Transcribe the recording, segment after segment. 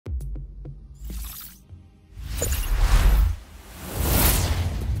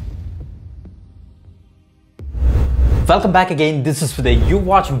Welcome back again. This is Vidhey. You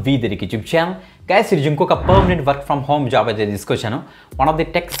watch V the Techee YouTube channel. Guys, ఇది ఇంకొక permanent work from home job అయితే తీసుకొచ్చాను. One of the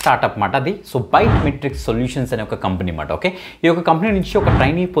tech startup మాట అది. So Bytemetrics Solutions అనే ఒక company మాట. Okay, ఈ యొక్క కంపెనీ నుంచి ఒక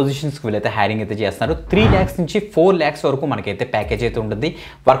ట్రైనీ పొజిషన్స్కి వీళ్ళైతే హైరింగ్ అయితే చేస్తున్నారు. 3 lakhs నుంచి 4 lakhs వరకు మనకైతే ప్యాకేజ్ అయితే ఉంటుంది.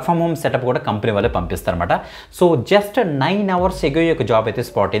 వర్క్ ఫ్రమ్ హోమ్ సెటప్ కూడా కంపెనీ వాళ్ళే పంపిస్తారన్నమాట. సో జస్ట్ 9 hours ఎగో ఈ యొక్క జాబ్ అయితే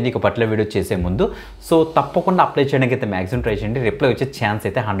స్పాట్ అయింది. ఇక పర్టికులర్ వీడియో చేసే ముందు సో తప్పకుండా అప్లై చేయడానికి అయితే మ్యాక్సిమం ట్రై చేయండి. రిప్లై వచ్చే ఛాన్స్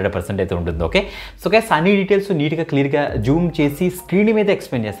అయితే 100% అయితే ఉంటుంది. ఓకే, సో గైస్ అన్ని డీటెయిల్స్ నీట్గా క్లియర్గా జూమ్ చేసి స్క్రీన్ మీద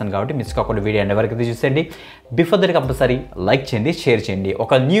ఎక్స్ప్లెయిన్ చేస్తాను కాబట్టి మిస్ కాకుండా వీడియో ఎండ్ వరకు అయితే చూసేయండి. బిఫోర్ దట్ కంపల్సరీ లైక్ చేయండి, షేర్ చేయండి.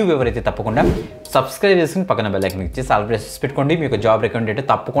 ఒక న్యూ వ్యూవర్ అయితే తప్పకుండా సబ్స్క్రైబ్ చేసుకుని పక్కన బెల్ ఐకాన్ క్లిక్ చేసి ఆల్ ప్రెస్ పెట్టుకోండి. మీకు జాబ్ రికమెండ్ అయితే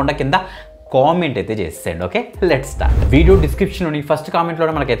తప్పకుండా కింద కామెంట్ అయితే చేసేయండి. Okay, let's start. Video డిస్క్రిప్షన్లోని first కామెంట్లో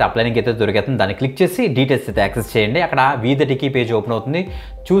మనకైతే అప్లైనింగ్ అయితే దొరికితుంది. దాన్ని క్లిక్ చేసి డీటెయిల్స్ అయితే యాక్సెస్ చేయండి. అక్కడ V the Techee page open అవుతుంది.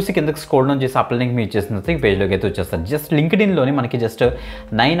 చూసి కిందకి స్క్రోల్ డౌన్ చేసి అప్లైనింగ్ మీరు ఇచ్చేసిన పేజ్లోకి అయితే వచ్చేస్తారు. జస్ట్ లింక్డ్ఇన్లోని మనకి జస్ట్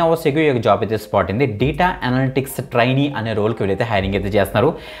 9 hours ఎగో ఈ జాబ్ అయితే స్పాట్ అయింది. డేటా అనలిటిక్స్ ట్రైనీ అనే రోల్కి వీళ్ళైతే హైరింగ్ అయితే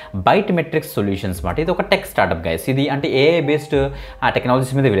చేస్తున్నారు. Bytemetrics Solutions మాట. ఇది ఒక టెక్ స్టార్ట్అప్ గైస్. ఇది అంటే AI బేస్డ్ ఆ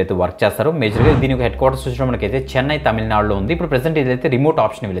టెక్నాలజీస్ మీద వీళ్ళైతే వర్క్ చేస్తారు. మేజర్గా దీని ఒక హెడ్ క్వార్టర్స్ వచ్చడం మనకైతే చెన్నై తమిళనాడులో ఉంది. ఇప్పుడు ప్రెసెంట్ ఇదైతే రిమోట్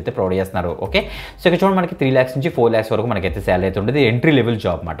ఆప్షన్ వీళ్ళైతే ప్రొవైడ్ చేస్తున్నారు. ఓకే, సో ఇక్కడ చూడండి మనకి 3 lakhs నుంచి 4 lakhs వరకు మనకైతే శాలరీ అయితే ఉంటుంది. ఎంట్రీ లెవెల్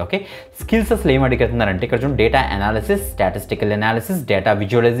జాబ్ మాట. ఓకే, స్కిల్స్ అసలు ఏం అడిగేస్తున్నారంటే ఇక్కడ చూడండి data analysis, statistical analysis, data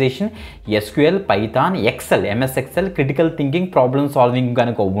visualisation, SQL, Python, XL, MS XL, critical thinking, problem solving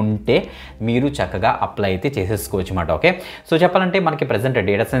కనుక ఉంటే మీరు చక్కగా అప్లై అయితే చేసేసుకోవచ్చు అన్నమాట. ఓకే, సో చెప్పాలంటే మనకి ప్రెసెంట్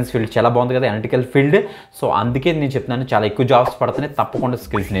డేటా సైన్స్ ఫీల్డ్ చాలా బాగుంది కదా, అనలిటికల్ ఫీల్డ్. సో అందుకే నేను చెప్తున్నాను చాలా ఎక్కువ జాబ్స్ పడుతున్నాయి. తప్పకుండా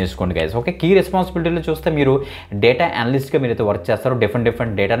స్కిల్స్ నేర్చుకోండి గైస్. ఓకే, కీ రెస్పాన్సిబిలిటీలో చూస్తే మీరు డేటా అనలిస్ట్గా మీరైతే వర్క్ చేస్తారు.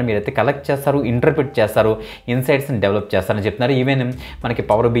 డిఫరెంట్ డేటాను మీరైతే కలెక్ట్ చేస్తారు, ఇంటర్ప్రిట్ చేస్తారు, ఇన్సైట్స్ని డెవలప్ చేస్తారని చెప్తున్నారు. ఈవెన్ మనకి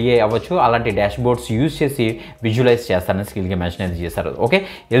పవర్ BI అవ్వచ్చు, అలాంటి డాష్ బోర్డ్స్ యూజ్ చేసి విజువలైజ్ చేస్తారని స్కిల్గా మెన్షన్ అయితే చేస్తారు. ఓకే,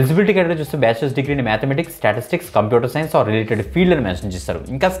 ఎలిజిబిలిటీ క్రైటీరియా చూస్తే bachelors degree in mathematics, statistics, computer science or related field అని మెన్షన్ చేస్తారు.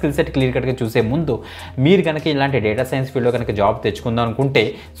 ఇంకా స్కిల్ సెట్ క్లియర్ కట్గా చూసే ముందు మీరు కనుక ఇలాంటి డేటా సైన్స్ ఫీల్డ్లో కనుక జాబ్ తెచ్చుకుందాం అనుకుంటే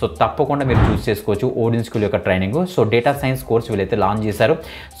సో తప్పకుండా మీరు చూస్ చేసుకోవచ్చు ఓడిన్ స్కూల్ యొక్క training. So data science course వీళ్ళైతే లాంచ్ చేశారు.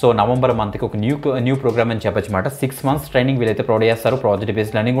 సో నవంబర్ మంత్కి ఒక న్యూ ప్రోగ్రామ్ అని చెప్పచ్చు మాట. 6 months ట్రైనింగ్ వీళ్ళైతే ప్రొవైడ్ చేస్తారు. ప్రాజెక్ట్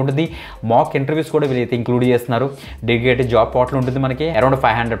బేస్డ్ లర్నింగ్ ఉంటుంది. మాక్ ఇంటర్వ్యూస్ కూడా వీళ్ళైతే ఇంక్లూడ్ చేస్తున్నారు. డెడికేటెడ్ జాబ్ పోర్టల్ ఉంటుంది మనకి. అరౌండ్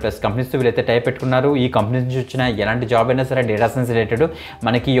 500+ కంపెనీస్తో వీళ్ళైతే టైప్ పెట్టుకున్నారు. ఈ కంపెనీ నుంచి వచ్చిన ఎలాంటి జాబ్ అయినా సరే డేటా సైన్స్ రిలేటెడ్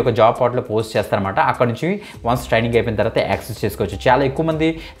మనకి ఈ యొక్క జాబ్ పోర్టల్ పోస్ట్ చేస్తారన్నమాట. అక్కడ నుంచి వన్స్ ట్రైనింగ్ అయిపోయిన తర్వాత యాక్సెస్ చేసుకోవచ్చు. చాలా ఎక్కువ మంది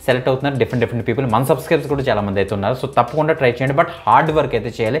సెలెక్ట్ అవుతున్నారు. Different people. మన సబ్స్క్రైబర్స్ కూడా చాలా మంది అయితే ఉన్నారు. సో తప్పకుండా ట్రై చేయండి. బట్ హార్డ్ వర్క్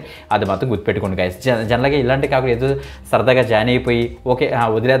అయితే చేయాలి. అది మాత్రం గుర్తుపెట్టుకోండి గైస్. జనరల్గా ఇలాంటి కాకుండా ఏదో సరదాగా జాయిన్ అయిపోయి ఓకే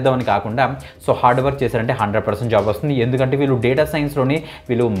వదిలేద్దామని కాకుండా సో హార్డ్ వర్క్ చేశారంటే 100% జాబ్ వస్తుంది. ఎందుకంటే వీళ్ళు డేటా సైన్స్లోని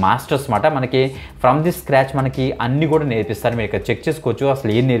వీళ్ళు మాస్టర్స్ మాట. మనకి ఫ్రమ్ ది స్క్రాచ్ మనకి అన్ని కూడా నేర్పిస్తారు. మీరు ఇక్కడ చెక్ చేసుకోవచ్చు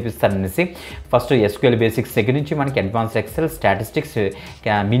అసలు ఏం నేర్పిస్తారు అనేసి. ఫస్ట్ SQL బేసిక్స్ దగ్గర నుంచి మనకి advance Excel, statistics,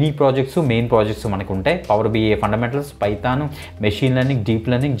 mini projects, main projects మనకు ఉంటాయి. Power BI fundamentals, Python, machine learning, deep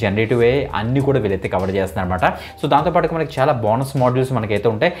learning, generative AI అన్ని కూడా వీళ్ళైతే కవర్ చేస్తున్నారు అనమాట. సో దాంతోపాటు మనకి చాలా బోనస్ మాడ్యూల్స్ మనకైతే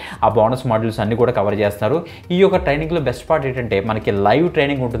ఉంటాయి. ఆ బోనస్ మాడ్యూల్స్ అన్ని కూడా కవర్ చేస్తున్నారు. ఈ యొక్క ట్రైనింగ్లో బెస్ట్ పార్ట్ ఏంటంటే మనకి లైవ్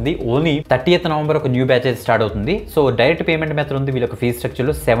ట్రైనింగ్ ఉంటుంది. ఓన్లీ 30th November ఒక న్యూ బ్యాచ్ అయితే స్టార్ట్ అవుతుంది. సో డైరెక్ట్ పేమెంట్ మెథడ్ ఉంది. వీళ్ళకి ఫీజ్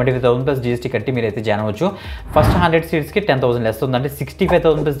స్ట్రక్చర్లో 75,000+ GST కట్టి మీరైతే జాయిన్ అవ్వచ్చు. ఫస్ట్ 100 seatsకి 10,000 లెస్ ఉంది. అంటే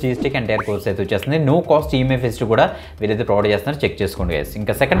 65,000+ GSTకి ఎంటైర్ కోర్స్ అయితే వచ్చేస్తుంది. నో కాస్ట్ EMI ఫెస్ట్ కూడా వీరైతే ప్రొవైడ్ చేస్తున్నారు. చెక్ చేసుకోండి గైస్.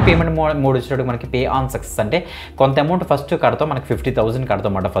 ఇంకా సెకండ్ పేమెంట్ మోడ్ వచ్చినప్పుడు మనకి పే ఆన్ సక్సెస్ అంటే కొంత అమౌంట్ ఫస్ట్ కడతాం. మనకి 50,000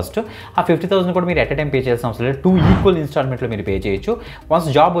 కడతాం అన్నమాట ఫస్ట్. ఆ 50,000 కూడా మీరు ఎట్ టైం పే చేయాల్సిన అవసరం లేదు. 2 equal ఇన్స్టాల్మెంట్లో మీరు పే చేయొచ్చు. వన్స్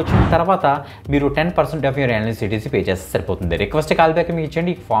జాబ్ వచ్చిన తర్వాత మీరు 10% of your annual CTC pay చేస్తే సరిపోతుంది. రిక్వెస్ట్ కాల్ బ్యాక్ మీకు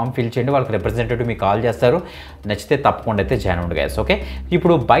ఇచ్చండి. ఫామ్ ఫిల్ చేయండి. వాళ్ళకి రిప్రజెంటేటివ్ మీకు కాల్ చేస్తారు. నచ్చితే తప్పకుండా అయితే జాయిన్ అవ్వండి గైస్. ఓకే,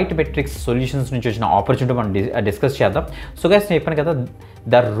 ఇప్పుడు Bytemetrics Solutions నుంచి వచ్చిన ఆపర్చునిటీ మనం డిస్కస్ చేద్దాం. సో గైస్ నేను చెప్పాను కదా,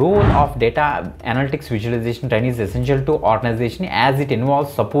 the role of data analytics visualization training is essential to organization as it involves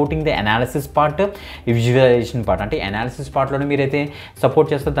supporting the analysis part, visualization part. అంటే అనాలిసిస్ పార్ట్లోనే మీరైతే సపోర్ట్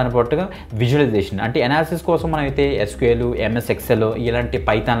చేస్తారు. దాని పాటుగా విజువలైజేషన్ అంటే అనాలిసిస్ కోసం మనం అయితే SQL, MS ఎక్సెల్ ఇలాంటి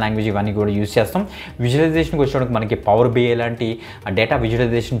పైథాన్ లాంగ్వేజ్ ఇవన్నీ కూడా యూస్ చేస్తాం. విజువలైజేషన్కి వచ్చేటప్పుడు మనకి పవర్ BI లాంటి డేటా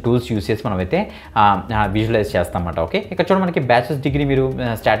విజువలైజేషన్ టూల్స్ యూస్ చేసి మనం అయితే విజువలైజ్ చేస్తాం అన్నమాట. ఓకే, ఇక్కడ చూడండి మనకి బ్యాచెస్ డిగ్రీ మీరు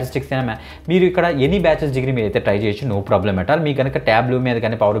స్టాటిస్టిక్స్ అయినా మీరు ఇక్కడ ఎనీ బ్యాచెస్ డిగ్రీ మీరు అయితే ట్రై చేయొచ్చు. No problem at all. మీకు కనుక ట్యాబ్లో మీద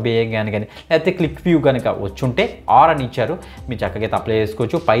కానీ పవర్ BI కానీ లేకపోతే క్లిక్ వ్యూ కనుక వచ్చుంటే ఆర్ అని ఇచ్చారు. మీరు చక్కగా అయితే అప్లై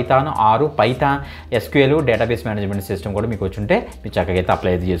చేసుకోవచ్చు. Python SQL database management system కూడా మీకు వచ్చుంటే మీరు చక్కగా అయితే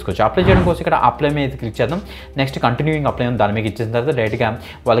అప్లై అయితే చేసుకోవచ్చు. అప్లై చేయడం కోసం ఇక్కడ అప్లై మీద క్లిక్ చేద్దాం. నెక్స్ట్ కంటిన్యూయింగ్ అప్లై దాని మీద ఇచ్చిన తర్వాత డైరెక్ట్గా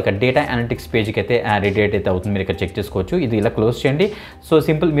వాళ్ళకి డేటా అనలిటిక్స్ పేజ్కి అయితే రిడేట్ అయితే అవుతుంది. మీరు ఇక్కడ చెక్ చేసుకోవచ్చు. ఇది ఇలా క్లోజ్ చేయండి. సో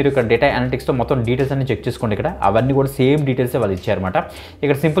సింపుల్ మీరు ఇక్కడ డేటా అనలిటిక్స్తో మొత్తం డీటెయిల్స్ అన్ని చెక్ చేసుకోండి. ఇక్కడ అవన్నీ కూడా సేమ్ డీటెయిల్స్ వాళ్ళు ఇచ్చారన్నమాట.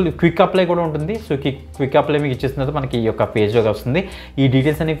 ఇక్కడ సింపుల్ క్విక్ అప్లై కూడా ఉంటుంది. సో క్విక్ అప్లై మీకు ఇచ్చేసిన తర్వాత మనకి ఈ యొక్క పేజ్లోకి వస్తుంది. ఈ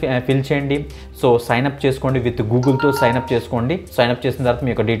డీటెయిల్స్ అన్ని ఫిల్ చేయండి. సో సైన్ అప్ చేసుకోండి, విత్ గూగుల్తో సైన్ అప్ చేసుకోండి. సైన్ అప్ చేసిన తర్వాత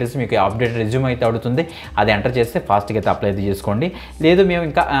మీ యొక్క డీటెయిల్స్, మీకు అప్డేట్ రెజ్యూమ్ అయితే అడుగుతుంది, అది ఎంటర్ చేస్తే ఫాస్ట్గా అయితే అప్లై అయితే చేసుకోండి. లేదు మేము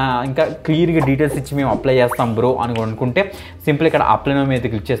ఇంకా క్లియర్గా డీటెయిల్స్ ఇచ్చి మేము అప్లై చేస్తాం బ్రో అని అనుకుంటే సింపుల్ ఇక్కడ అప్లై నౌ మీద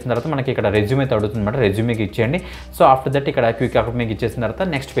క్లిక్ చేసిన తర్వాత మనకి ఇక్కడ రెజ్యూమ్ అయితే అడుగుతుంది అనమాట. రెజ్యూమ్కి ఇచ్చేయండి. సో ఆఫ్టర్ దట్ ఇక్కడ క్విక్ అక్కడ మీకు ఇచ్చేసిన తర్వాత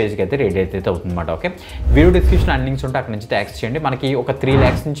నెక్స్ట్ పేజ్కి అయితే రెడీ అయితే అవుతుంది అనమాట. ఓకే, వీడియో డిస్క్రిప్షన్ అన్ని లింక్స్ ఉంటే అక్కడ నుంచి యాక్సెస్ చేయండి. మనకి ఒక 3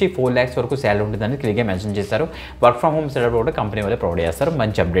 lakhs నుంచి 4 lakhs వరకు శాలరీ ఉంటుందని క్లియర్గా మెన్షన్ చేస్తారు. వర్క్ ఫ్రమ్ హోమ్ సెటప్ కూడా కంపెనీ వాళ్ళే ప్రొవైడ్ చేస్తారు.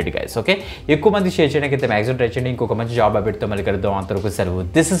 మంచి అప్డేట్ గైస్. ఓకే, ఎక్కువ మంది షేర్ చేయడానికి అయితే మ్యాక్సిమం ట్రై చేయండి. ఇంకొక మంచి జాబ్ అప్డేట్తో మళ్ళీ కలుద్దాం. అంతవరకు సెలవు.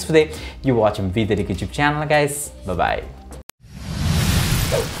 This is విధే. You watching we the techie YouTube channel guys. Bye.